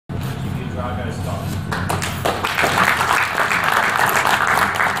Drago Skok.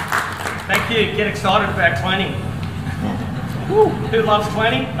 Thank you. Get excited about cleaning. Who loves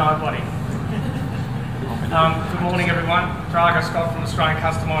cleaning? Nobody. Good morning, everyone. Drago Skok from Australian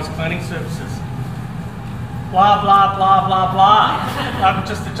Customised Cleaning Services. Blah, blah, blah, blah, blah. I'm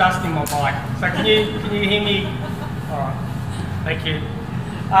just adjusting my mic. So can you hear me? All right. Thank you.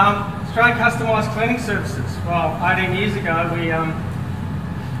 Australian Customised Cleaning Services. Well, 18 years ago, we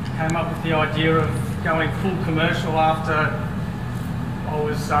came up with the idea of going full commercial after I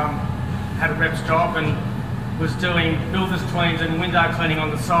was had a rep's job and was doing builder's cleans and window cleaning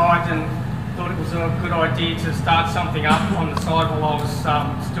on the side, and thought it was a good idea to start something up on the side while I was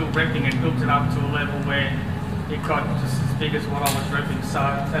still repping, and built it up to a level where it got just as big as what I was repping. So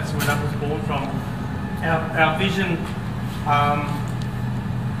that's where that was born from. Our vision.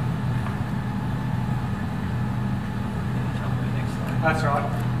 That's right.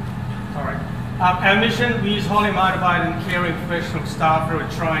 Sorry. Our mission: we use highly motivated and caring professional staff who are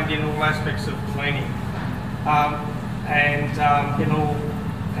trained in all aspects of cleaning, and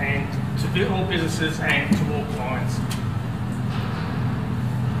to all businesses and to all clients.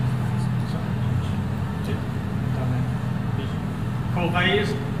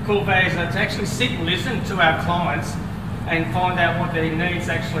 Core values are to actually sit and listen to our clients and find out what their needs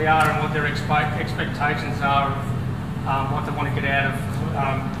actually are and what their expectations are of what they want to get out of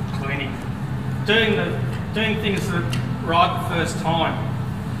cleaning. Doing things right the first time.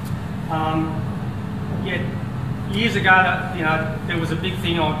 Years ago, there was a big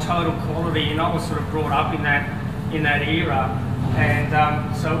thing on total quality, and I was sort of brought up in that era. And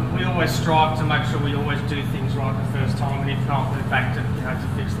so we always strive to make sure we always do things right the first time, and if not, we're back to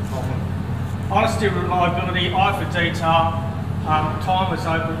fix the problem. Honesty, reliability, eye for detail, timeless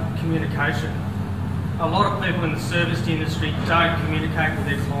open communication. A lot of people in the service industry don't communicate with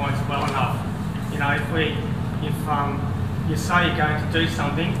their clients well enough. If you say you're going to do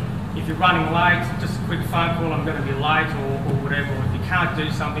something, if you're running late, just a quick phone call, I'm going to be late, or whatever. If you can't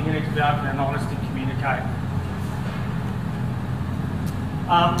do something, you need to be open and honest and communicate.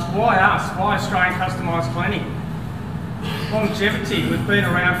 Why us? Why Australian Customised Cleaning? Longevity. We've been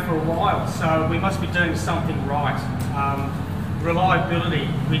around for a while, so we must be doing something right. Reliability.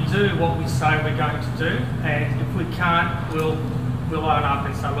 We do what we say we're going to do, and if we can't, we'll own up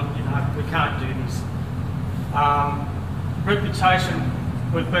and say, look, we can't do this. Reputation.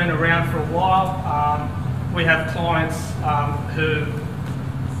 We've been around for a while. We have clients who,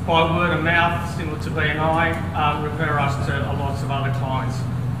 by word of mouth, similar to BNI, refer us to lots of other clients.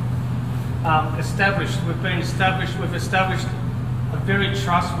 We've established a very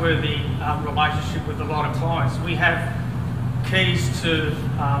trustworthy relationship with a lot of clients. We have keys to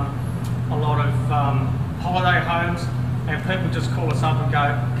a lot of holiday homes, and people just call us up and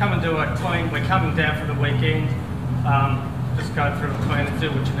go, come and do a clean, we're coming down for the weekend, just go through a clean and do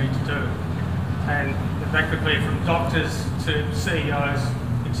what you need to do. And that could be from doctors to CEOs,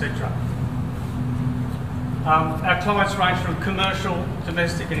 etc. Our clients range from commercial,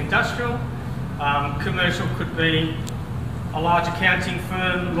 domestic and industrial. Commercial could be a large accounting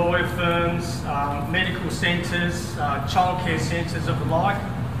firm, lawyer firms, medical centres, childcare centres of the like.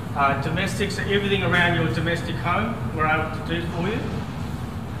 Domestic, so everything around your domestic home we're able to do for you.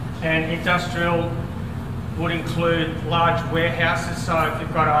 And industrial would include large warehouses. So if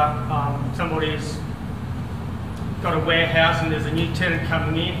you've got somebody's got a warehouse and there's a new tenant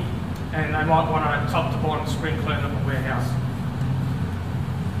coming in, and they might want a top to bottom spring clean of the warehouse.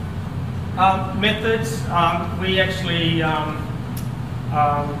 Methods, we actually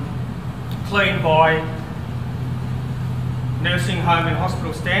clean by nursing home and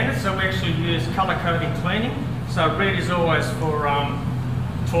hospital standards, so we actually use colour coding cleaning. So red is always for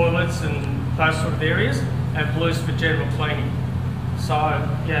toilets and those sort of areas, and blue is for general cleaning. So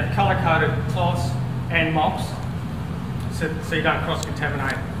yeah, colour coded cloths and mops, so you don't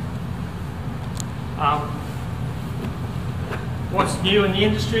cross-contaminate. What's new in the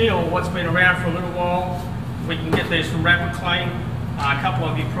industry, or what's been around for a little while, we can get these from Rapid Clean. A couple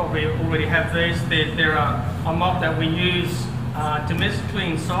of you probably already have these. They're a mop that we use domestically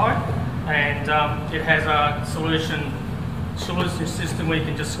inside, and it has a solution system where you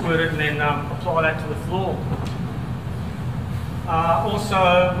can just squirt it and then apply that to the floor.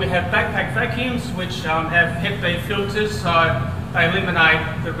 Also, we have backpack vacuums, which have Hep B filters, so they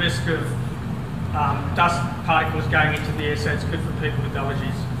eliminate the risk of dust particles going into the air, so it's good for people with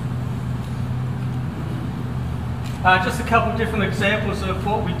allergies. Just a couple of different examples of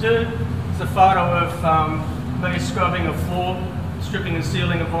what we do. It's a photo of me scrubbing a floor, stripping and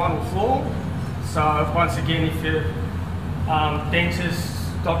sealing a vinyl floor. So once again, if you're dentists,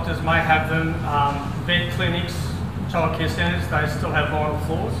 doctors may have them, vet clinics, childcare centres, they still have vinyl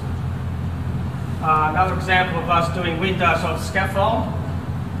floors. Another example of us doing windows on scaffold.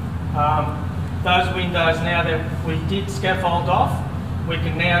 Those windows now that we did scaffold off, we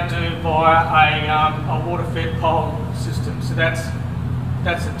can now do via a water-fed pole system. So that's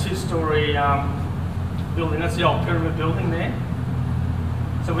a two-storey building. That's the old pyramid building there.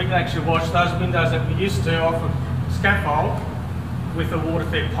 So we can actually wash those windows that we used to off of scaffold with a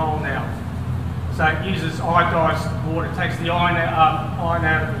water-fed pole now. So it uses iodized water. It takes the iron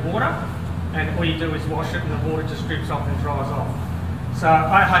out of the water, and all you do is wash it, and the water just drips off and dries off. So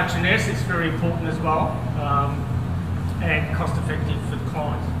OH&S is very important as well, and cost effective for the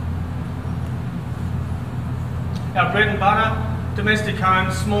client. Our bread and butter, domestic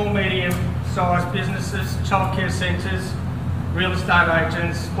homes, small, medium sized businesses, childcare centres, real estate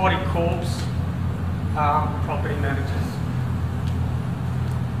agents, body corps, property managers.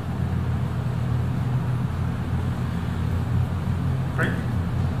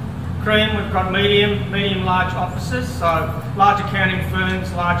 Cream, we've got medium, large offices, so large accounting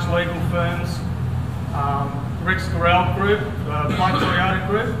firms, large legal firms, Rex Gorell Group, White Toyota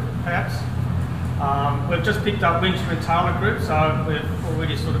Group, perhaps. We've just picked up Winter and Taylor Group, so we're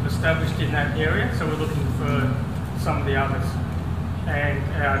already sort of established in that area, so we're looking for some of the others. And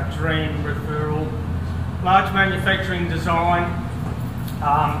our dream referral, large manufacturing design,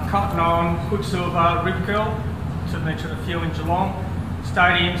 Cotton On, Quicksilver, Rip Curl, to mention a few in Geelong.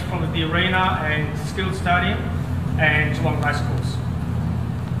 Stadiums, probably the Arena and Skilled Stadium, and Geelong Racecourse.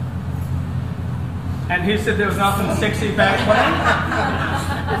 And who said there was nothing sexy about cleaning?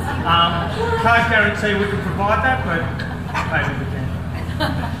 Can't guarantee we can provide that, but maybe we can.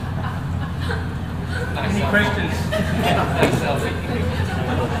 Any questions?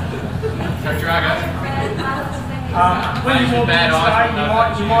 So Drago. When you walk in today,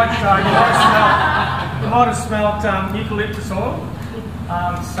 you might have smelled eucalyptus oil.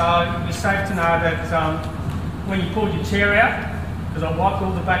 So it'd be safe to know that when you pull your chair out, because I wiped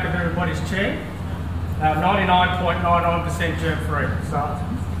all the back of everybody's chair, 99.99% germ-free. So,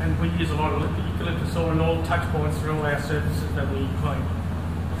 and we use a lot of eucalyptus oil and all touch points through all our surfaces that we clean.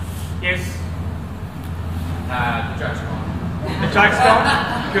 Yes? The joke's gone. The joke's gone?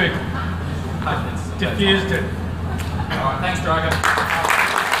 Good. Diffused it. Alright, thanks Drago.